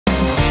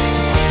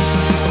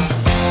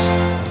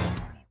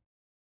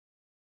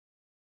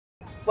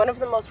One of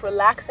the most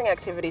relaxing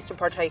activities to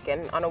partake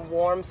in on a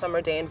warm summer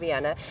day in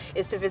Vienna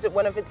is to visit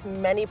one of its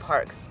many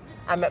parks.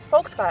 I'm at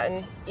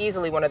Volksgarten,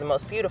 easily one of the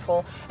most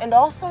beautiful, and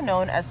also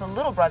known as the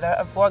little brother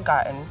of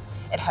Burggarten.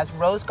 It has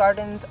rose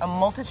gardens, a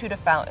multitude of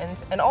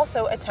fountains, and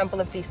also a temple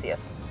of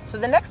Theseus. So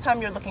the next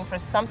time you're looking for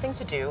something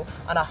to do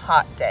on a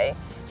hot day,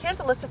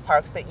 here's a list of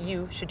parks that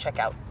you should check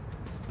out.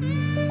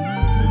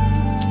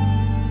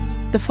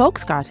 The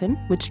Volksgarten,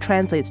 which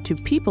translates to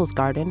People's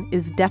Garden,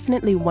 is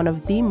definitely one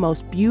of the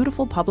most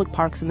beautiful public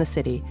parks in the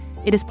city.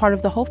 It is part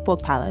of the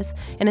Hofburg Palace,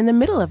 and in the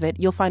middle of it,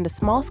 you'll find a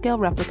small-scale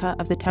replica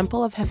of the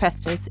Temple of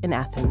Hephaestus in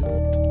Athens.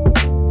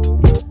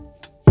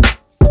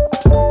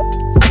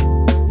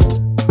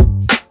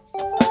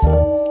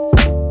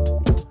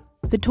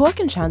 The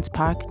Türkenschanz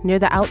Park, near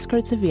the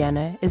outskirts of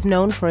Vienna, is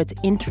known for its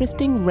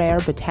interesting,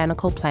 rare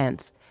botanical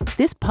plants.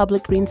 This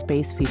public green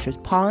space features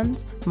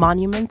ponds,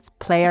 monuments,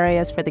 play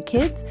areas for the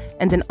kids,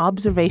 and an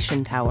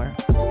observation tower.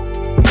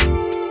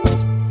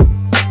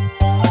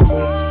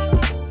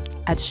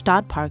 At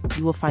Stadtpark,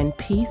 you will find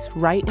peace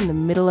right in the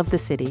middle of the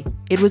city.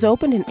 It was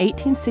opened in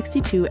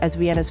 1862 as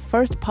Vienna's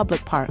first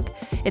public park.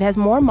 It has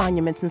more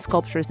monuments and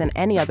sculptures than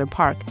any other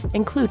park,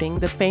 including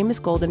the famous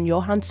golden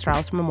Johann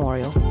Strauss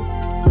Memorial.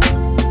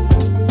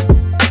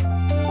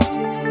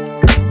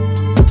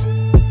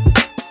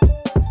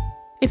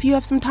 If you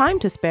have some time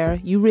to spare,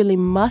 you really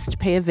must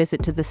pay a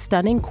visit to the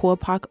stunning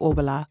Kurpark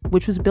Oberlaa,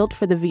 which was built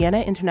for the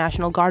Vienna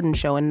International Garden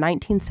Show in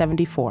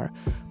 1974.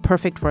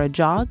 Perfect for a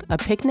jog, a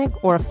picnic,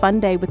 or a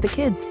fun day with the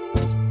kids.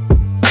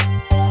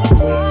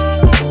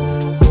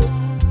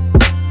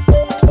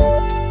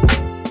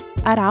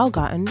 At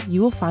Augarten,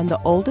 you will find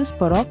the oldest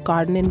Baroque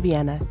garden in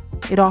Vienna.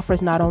 It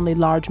offers not only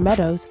large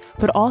meadows,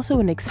 but also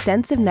an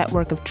extensive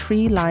network of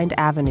tree-lined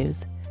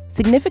avenues.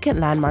 Significant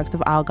landmarks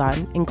of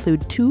Augarten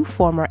include 2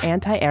 former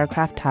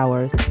anti-aircraft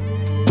towers.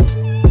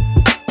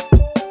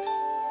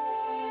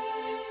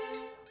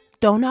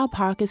 Danube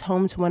Park is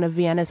home to one of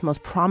Vienna's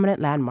most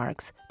prominent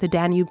landmarks, the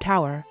Danube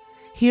Tower.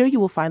 Here you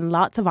will find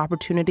lots of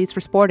opportunities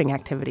for sporting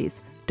activities.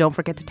 Don't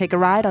forget to take a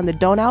ride on the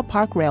Danube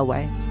Park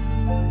Railway.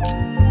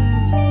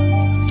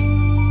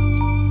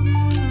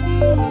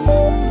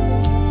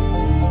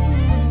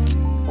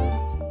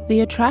 The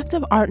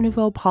attractive Art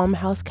Nouveau Palm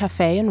House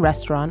Cafe and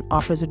Restaurant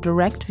offers a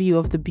direct view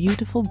of the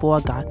beautiful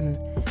Burggarten.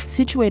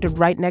 Situated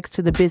right next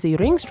to the busy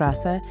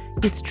Ringstrasse,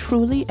 it's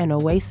truly an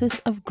oasis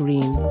of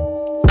green.